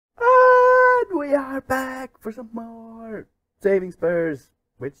we are back for some more saving Spurs,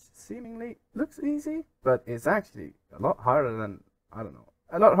 which seemingly looks easy, but it's actually a lot harder than, I don't know,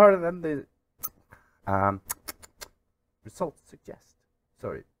 a lot harder than the results suggest.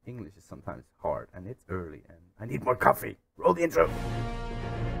 Sorry, English is sometimes hard, and it's early, and I need more coffee. Roll the intro.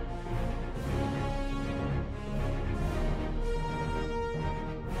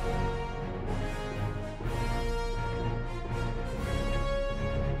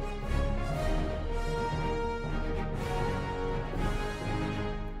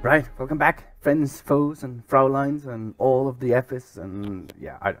 Right, welcome back, friends, foes, and Frauleins, and all of the F's, and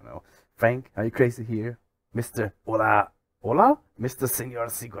yeah, I don't know. Frank, are you crazy here? Mr. Hola? Mr. Senor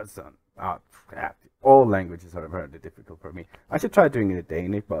Sigurdsson. All languages are very difficult for me. I should try doing it in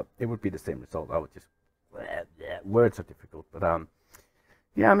Danish, but it would be the same result. I would just, words are difficult, but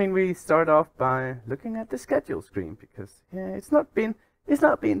yeah, I mean, we start off by looking at the schedule screen, because yeah, it's not been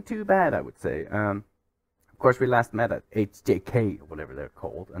too bad, I would say. Of course, we last met at HJK, or whatever they're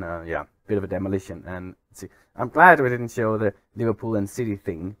called, and yeah, bit of a demolition. And see, I'm glad we didn't show the Liverpool and City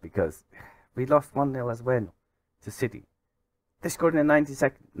thing, because we lost 1-0 as well to City. They scored in the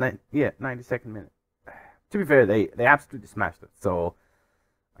 92nd minute. To be fair, they absolutely smashed it, so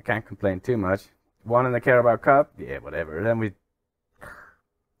I can't complain too much. Won in the Carabao Cup, yeah, whatever. Then we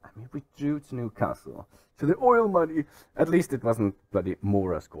drew to Newcastle. So the oil money, at least it wasn't bloody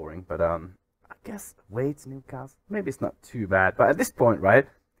Mora scoring, but I guess away to Newcastle, maybe it's not too bad. But at this point, right,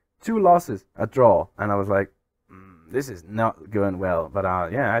 2 losses, a draw, and I was like, this is not going well. But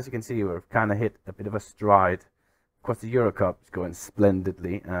yeah, as you can see, we've kind of hit a bit of a stride. Of course, the Euro Cup is going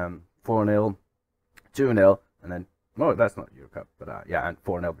splendidly. 4-0, 2-0, and then, well, that's not Euro Cup, but yeah, and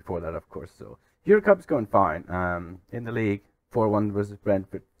 4-0 before that, of course. So Euro Cup is going fine. In the league, 4-1 versus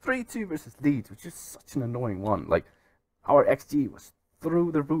Brentford, 3-2 versus Leeds, which is such an annoying one. Like, our XG was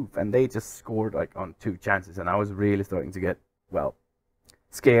through the roof, and they just scored like on 2 chances, and I was really starting to get, well,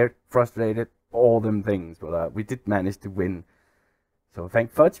 scared, frustrated, all them things. But we did manage to win, so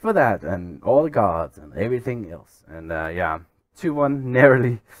thank Fudge for that, and all the gods and everything else. And yeah, 2-1,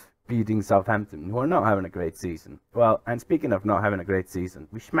 narrowly beating Southampton, who are not having a great season. Well, and speaking of not having a great season,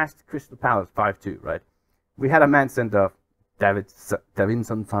 we smashed Crystal Palace 5-2, right? We had a man sent off,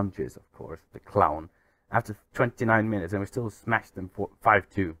 Davinson Sanchez, of course, the clown, after 29 minutes, and we still smashed them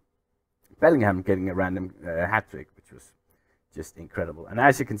 5-2. Bellingham getting a random hat-trick, which was just incredible. And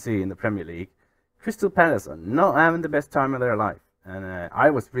as you can see in the Premier League, Crystal Palace are not having the best time of their life. And I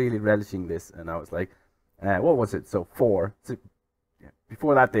was really relishing this, and I was like, what was it? So 4. So, yeah,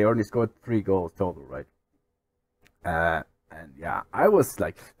 before that, they only scored 3 goals total, right? And yeah, I was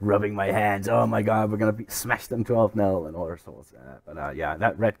like rubbing my hands. Oh my God, we're gonna smash them 12-0 and all that sorts. But yeah,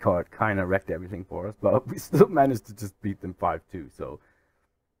 that red card kind of wrecked everything for us. But we still managed to just beat them 5-2. So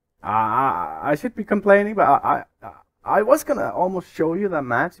I should be complaining, but I was gonna almost show you that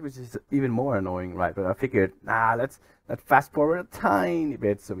match, which is even more annoying, right? But I figured, let's fast forward a tiny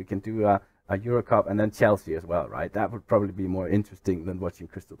bit so we can do a Euro Cup and then Chelsea as well, right? That would probably be more interesting than watching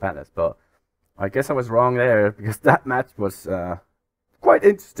Crystal Palace, but I guess I was wrong there, because that match was quite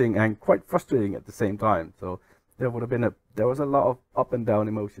interesting and quite frustrating at the same time. So there was a lot of up and down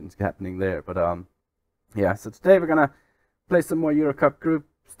emotions happening there. But yeah, so today we're gonna play some more Euro Cup group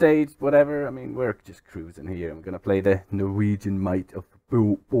stage, whatever. I mean, we're just cruising here. I'm gonna play the Norwegian might of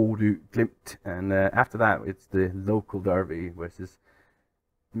Bodø Glimt, and after that it's the local derby versus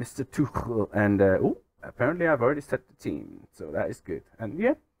Mr. Tuchel. And apparently I've already set the team, so that is good. And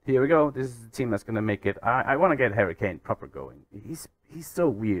yeah, here we go. This is the team that's going to make it. I want to get Harry Kane proper going. He's so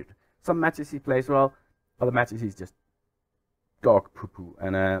weird. Some matches he plays well, other matches he's just dog poo-poo.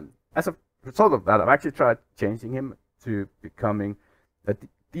 And as a result of that, I've actually tried changing him to becoming a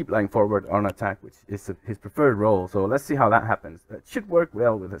deep lying forward on attack, which is his preferred role. So let's see how that happens. It should work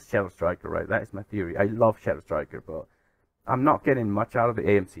well with a shadow striker, right? That is my theory. I love shadow striker, but I'm not getting much out of the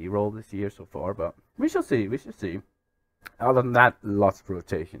AMC role this year so far. But we shall see. We shall see. Other than that, lots of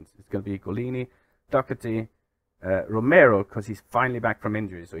rotations. It's going to be Golini, Doherty, Romero, because he's finally back from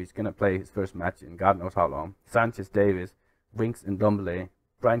injury, so he's going to play his first match in God knows how long. Sanchez, Davis, Winks, and Dumbele.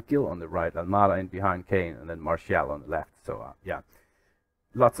 Brian Gill on the right, Almada in behind Kane, and then Martial on the left. So, yeah,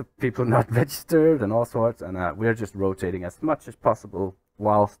 lots of people not registered and all sorts, and we're just rotating as much as possible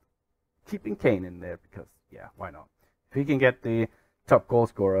whilst keeping Kane in there, because, yeah, why not? If he can get the top goal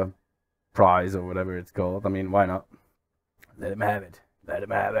scorer prize or whatever it's called, I mean, why not? Let him have it. Let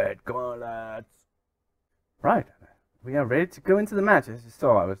him have it. Come on, lads. Right. We are ready to go into the match. As you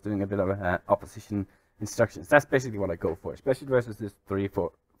saw, I was doing a bit of opposition instructions. That's basically what I go for, especially versus this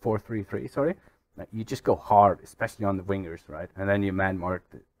 4-3-3, sorry. Like, you just go hard, especially on the wingers, right? And then you man mark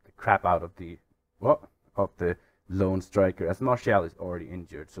the crap out of the what? Of the lone striker, as Martial is already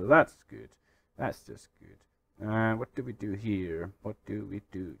injured, so that's good. That's just good. What do we do here? What do we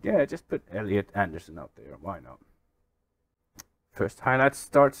do? Yeah, just put Elliot Anderson out there. Why not? First highlight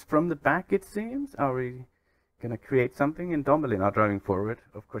starts from the back, it seems. Are we gonna create something? And Dombele not driving forward.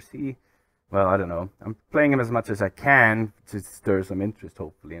 Of course, well, I don't know. I'm playing him as much as I can to stir some interest,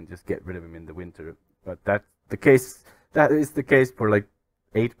 hopefully, and just get rid of him in the winter. But that's the case. That is the case for like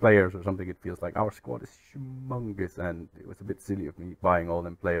 8 players or something. It feels like our squad is humongous, and it was a bit silly of me buying all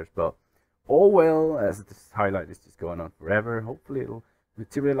them players. But oh well, as this highlight is just going on forever. Hopefully, it'll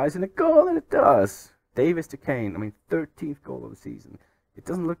materialize in a goal, and it does. Davis to Kane. I mean, 13th goal of the season. It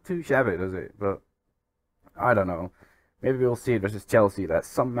doesn't look too shabby, does it? But I don't know. Maybe we'll see it versus Chelsea. That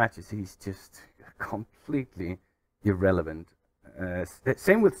some matches he's just completely irrelevant.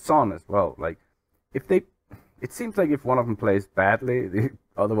 Same with Son as well. Like, it seems like if one of them plays badly, the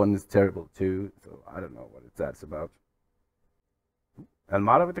other one is terrible too. So I don't know what that's about.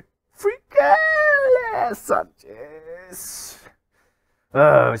 Almada with the free kick. Sanchez.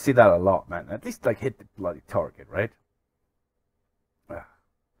 We see that a lot, man. At least like hit the bloody target, right?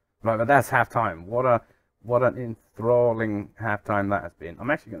 Right, but that's halftime. What an enthralling halftime that has been. I'm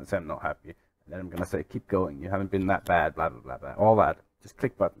actually going to say I'm not happy. And then I'm going to say, keep going. You haven't been that bad, blah, blah, blah, blah. All that. Just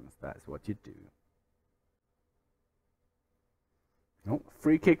click buttons. That's what you do. Oh,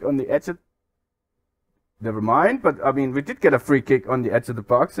 free kick on the edge of... Never mind. But, I mean, we did get a free kick on the edge of the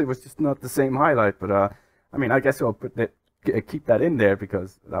box. It was just not the same highlight. But, I mean, I guess I'll keep that in there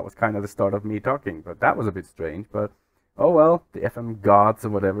because that was kind of the start of me talking. But that was a bit strange. But, oh well. The FM gods or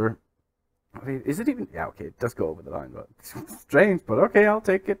whatever. I mean, is it even... Yeah, okay, it does go over the line, but strange, but okay, I'll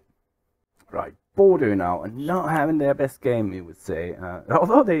take it. Right, Bordeaux now, and not having their best game, you would say.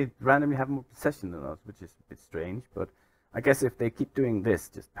 Although they randomly have more possession than us, which is a bit strange, but I guess if they keep doing this,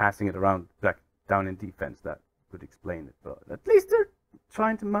 just passing it around back down in defense, that would explain it. But at least they're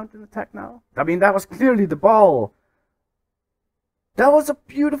trying to mount an attack now. I mean, that was clearly the ball. That was a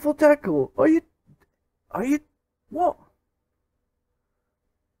beautiful tackle. Are you... What?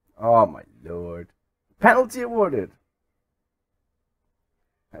 Oh my lord. Penalty awarded.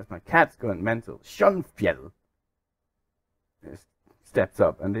 As my cat's going mental. Schonfjell steps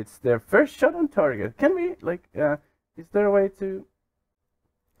up, and it's their first shot on target. Can we, like, is there a way to...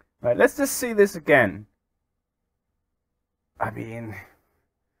 Right, let's just see this again. I mean...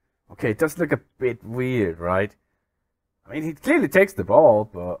 Okay, it does look a bit weird, right? I mean, he clearly takes the ball,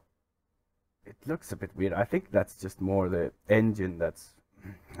 but... It looks a bit weird. I think that's just more the engine that's...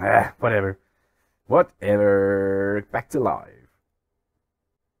 whatever. Whatever. Back to live.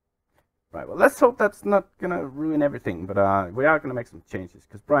 Right, well, let's hope that's not going to ruin everything. But we are going to make some changes.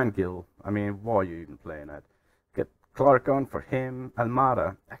 Because Brian Gill, I mean, what are you even playing at? Get Clark on for him.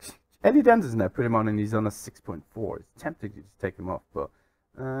 Almada. Actually, Eddie Denton, I put him on and he's on a 6.4. It's tempting to just take him off. But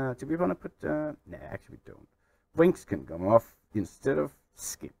do we want to put... nah, actually we don't. Winks can come off instead of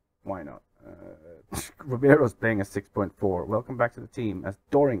Skip. Why not? Romero's playing a 6.4. Welcome back to the team, as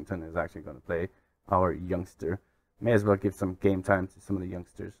Dorrington is actually going to play our youngster. May as well give some game time to some of the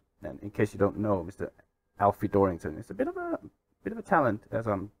youngsters. And in case you don't know, Mr. Alfie Dorrington is a bit of a talent. As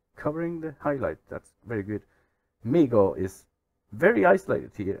I'm covering the highlight, that's very good. Migo is very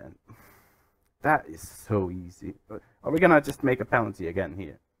isolated here, and that is so easy. But are we gonna just make a penalty again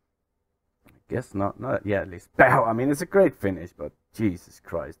here? I guess not. Not yeah, at least. Bow. I mean, it's a great finish, but Jesus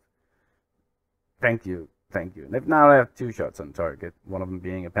Christ. Thank you. And now I have 2 shots on target, one of them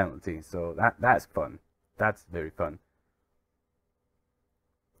being a penalty, so that's fun. That's very fun.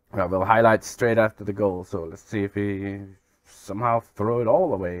 Well, we'll highlight straight after the goal, so let's see if we somehow throw it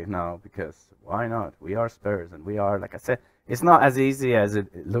all away now, because why not? We are Spurs, and we are, like I said, it's not as easy as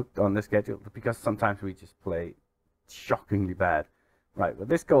it looked on the schedule, because sometimes we just play shockingly bad. Right, well,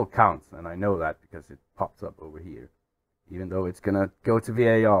 this goal counts, and I know that because it pops up over here. Even though it's going to go to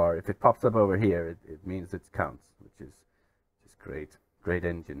VAR, if it pops up over here, it means it counts, which is just great. Great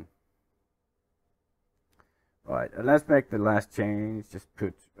engine. Right, and let's make the last change. Just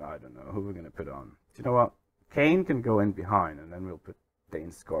put, I don't know, who we're going to put on. Do you know what? Kane can go in behind, and then we'll put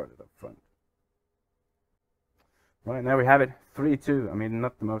Dane Scarlett up front. Right, now we have it 3-2. I mean,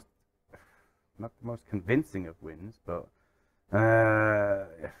 not the most convincing of wins, but...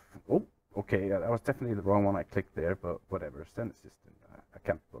 oh, okay, that was definitely the wrong one I clicked there, but whatever. Send assistant. I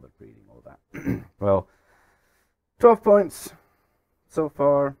can't bother reading all that. Well, 12 points so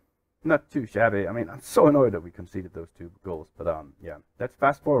far. Not too shabby. I mean, I'm so annoyed that we conceded those 2 goals, but yeah. Let's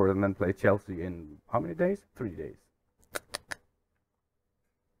fast forward and then play Chelsea in how many days? 3 days.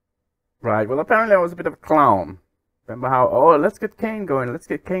 Right, well, apparently I was a bit of a clown Remember how, oh, let's get Kane going, let's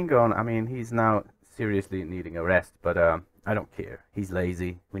get Kane going. I mean, he's now seriously needing a rest, but I don't care. He's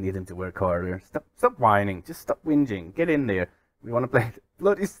lazy. We need him to work harder. Stop whining. Just stop whinging. Get in there. We want to play the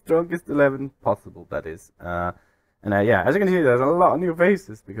bloody strongest 11 possible, that is. Yeah, as you can see, there's a lot of new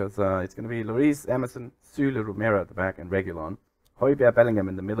faces because it's going to be Lloris, Emerson, Sule, Romero at the back, and Reguilon. Højbjerg, Bellingham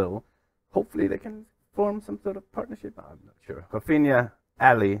in the middle. Hopefully they can form some sort of partnership. I'm not sure. Rafinha,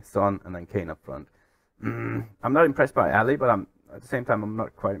 Ali, Son, and then Kane up front. I'm not impressed by Ali, but at the same time, I'm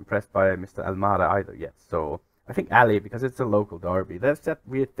not quite impressed by Mr. Almada either yet. So I think Ali, because it's a local derby, there's that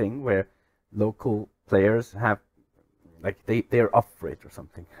weird thing where local players have, like, they're up for it or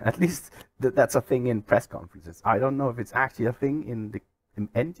something. At least that's a thing in press conferences. I don't know if it's actually a thing in the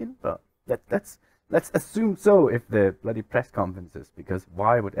engine, but let's assume so if the bloody press conferences, because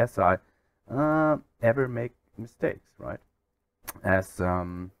why would SI ever make mistakes, right? As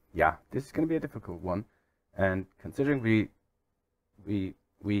yeah, this is going to be a difficult one, and considering we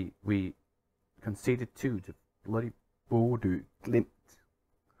conceded 2 to bloody Bodo Glimt,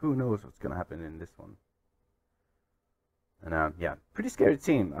 who knows what's going to happen in this one. And yeah, pretty scary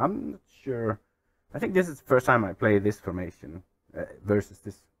team. I'm not sure. I think this is the first time I play this formation versus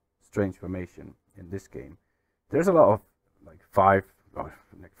this strange formation in this game. There's a lot of like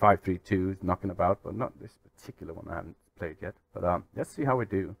 5-3-2s knocking about, but not this particular one. I haven't played yet. But let's see how we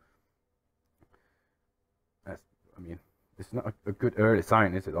do. I mean, it's not a good early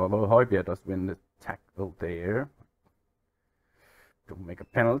sign, is it? Although Højbjerg does win the tackle there. Don't make a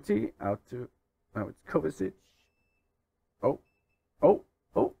penalty. Out to, now it's Kovacic. Oh,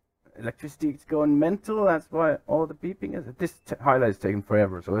 electricity is going mental. That's why all the beeping is. This highlight is taking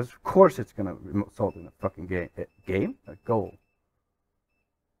forever, so of course it's going to result in a fucking a goal.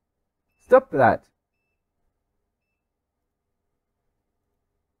 Stop that.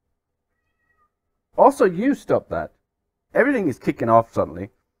 Also, you stop that. Everything is kicking off suddenly.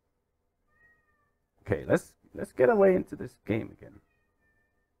 Okay, let's get away into this game again.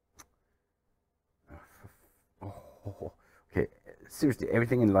 Oh, okay, seriously,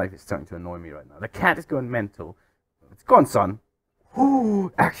 everything in life is starting to annoy me right now. The cat is going mental. It's gone, son.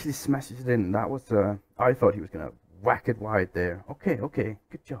 Ooh, actually smashes it in. That was, I thought he was going to whack it wide there. Okay,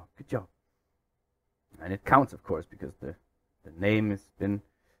 good job. And it counts, of course, because the name has been,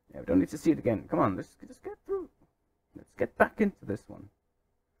 yeah, we don't need to see it again. Come on, let's just get through. Let's get back into this one.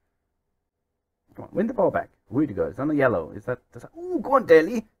 Come on, win the ball back. Rudiger is on the yellow. Is that, ooh, go on,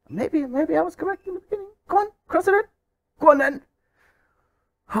 Daly. Maybe I was correct in the beginning. Go on, cross it in. Go on then.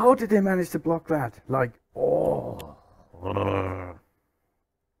 How did they manage to block that? Like, oh.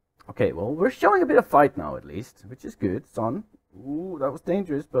 Okay, well, we're showing a bit of fight now, at least, which is good. Son. Ooh, that was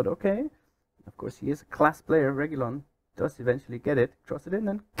dangerous, but okay. Of course, he is a class player. Reguilon does eventually get it. Cross it in,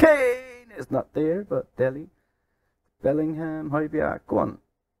 and Kane is not there, but Dele. Bellingham, Højbjerg, go on.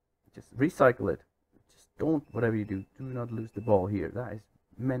 Just recycle it. Just don't, whatever you do not lose the ball here. That is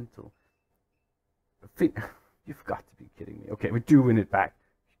mental. You've got to be kidding me. Okay, we do win it back.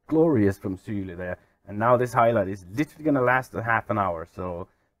 Glorious from Sule there. And now this highlight is literally going to last a half an hour. So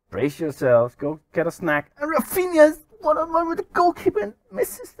brace yourselves. Go get a snack. And Rafinha's one-on-one with the goalkeeper and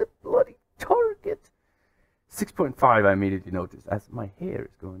misses the bloody target. 6.5 I immediately noticed as my hair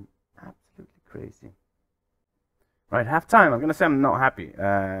is going absolutely crazy. Right, half time. I'm going to say I'm not happy.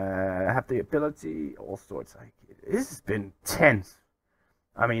 I have the ability, all sorts. This has been tense.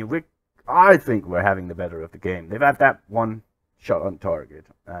 I mean, I think we're having the better of the game. They've had that one shot on target.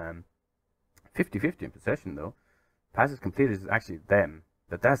 50-50 in possession, though. Passes completed is actually them.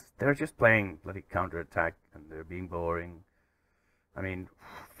 But they're just playing bloody counter-attack, and they're being boring. I mean,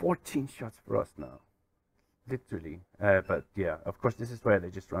 14 shots for us now. Literally. But yeah, of course, this is where they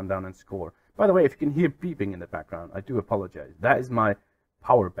just run down and score. By the way, if you can hear beeping in the background, I do apologize. That is my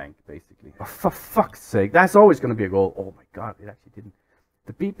power bank, basically. Oh, for fuck's sake. That's always going to be a goal. Oh my god, it actually didn't.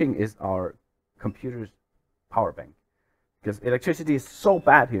 The beeping is our computer's power bank. Because electricity is so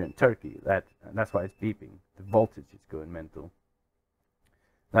bad here in Turkey and that's why it's beeping. The voltage is going mental.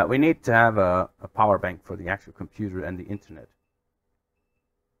 That we need to have a power bank for the actual computer and the internet.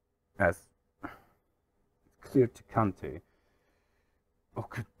 As clear to Kante.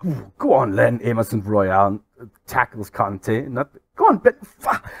 Okay, go on, Len. Emerson Royale tackles Kante. Go on, Ben.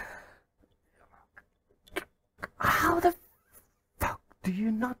 How the fuck do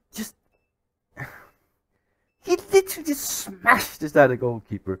you not just? He literally just smashed this at a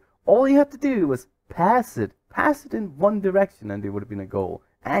goalkeeper. All he had to do was pass it in one direction, and it would have been a goal.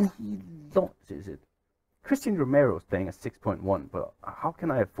 And he launches it. Christian Romero is playing a 6.1, but how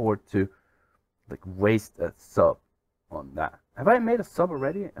can I afford to waste a sub on that? Have I made a sub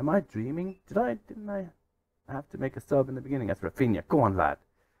already? Am I dreaming? Didn't I? I have to make a sub in the beginning. That's Rafinha. Go on, lad.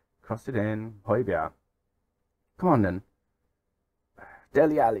 Cross it in. Højbjerg. Come on, then.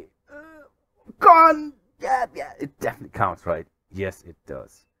 Dele Alli. Go on! Yeah, it definitely counts, right? Yes, it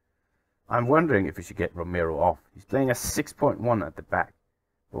does. I'm wondering if we should get Romero off. He's playing a 6.1 at the back.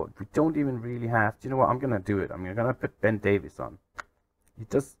 But we don't even really have... Do you know what? I'm going to do it. I'm going to put Ben Davies on.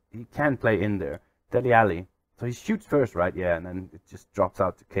 He can play in there. Dele Alli. So he shoots first, right? Yeah, and then it just drops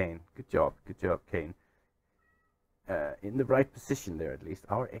out to Kane. Good job, Kane. In the right position there, at least.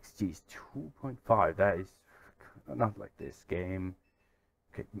 Our XG is 2.5. That is not like this game.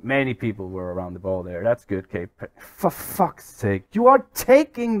 Okay, many people were around the ball there. That's good, okay. For fuck's sake, you are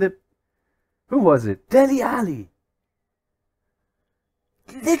taking the... Who was it? Dele Alli.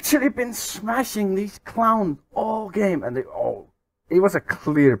 Literally been smashing these clowns all game, and they all... It was a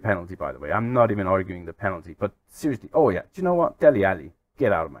clear penalty, by the way. I'm not even arguing the penalty, but seriously. Oh yeah, do you know what? Dele Alli,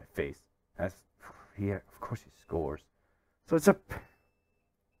 get out of my face. Here, of course he scores. So it's a...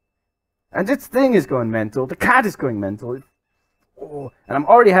 And this thing is going mental. The cat is going mental. Oh, and I'm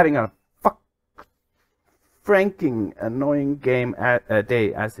already having a franking annoying game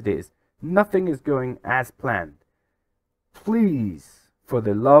day as it is. Nothing is going as planned. Please, for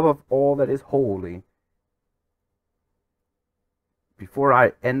the love of all that is holy, before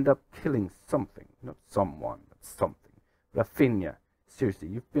I end up killing something, not someone, but something. Rafinha, seriously,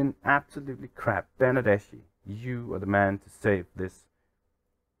 you've been absolutely crap. Bernadeschi, you are the man to save this.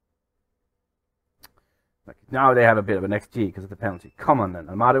 Like, now they have a bit of an XG because of the penalty. Come on then,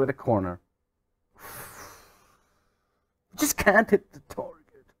 Almada with a corner. Just can't hit the target.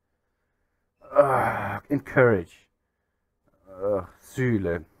 Encourage.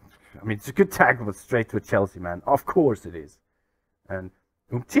 Süle. I mean, it's a good tackle, but straight to a Chelsea man. Of course it is. And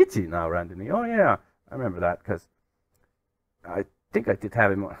Umtiti now randomly. Oh yeah, I remember that because I think I did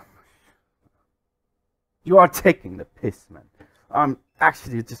have him. You are taking the piss, man. I'm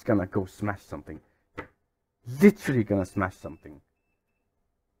actually just gonna go smash something. Literally gonna smash something.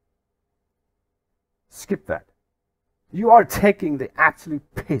 Skip that. You are taking the absolute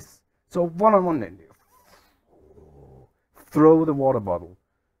piss. So one-on-one then. Throw the water bottle.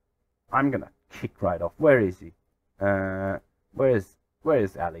 I'm gonna kick right off. Where is he? Where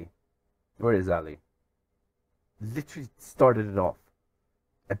is Ali? Where is Ali? Literally started it off.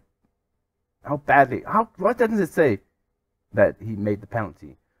 How badly? What doesn't it say that he made the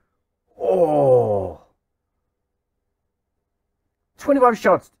penalty? Oh! 25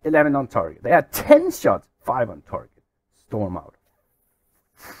 shots, 11 on target. They had 10 shots, 5 on target. Storm out.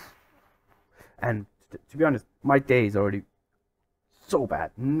 And to be honest, my day is already so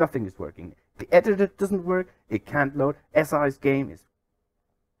bad. Nothing is working. The editor doesn't work. It can't load. SI's game is...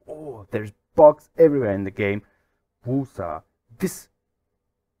 Oh, there's bugs everywhere in the game. Wusa. This...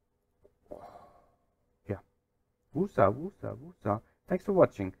 Oh, yeah. Wusa. Thanks for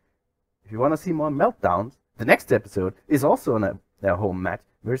watching. If you want to see more meltdowns, the next episode is also on a home match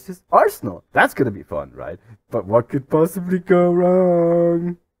versus Arsenal. That's going to be fun, right? But what could possibly go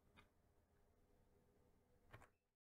wrong?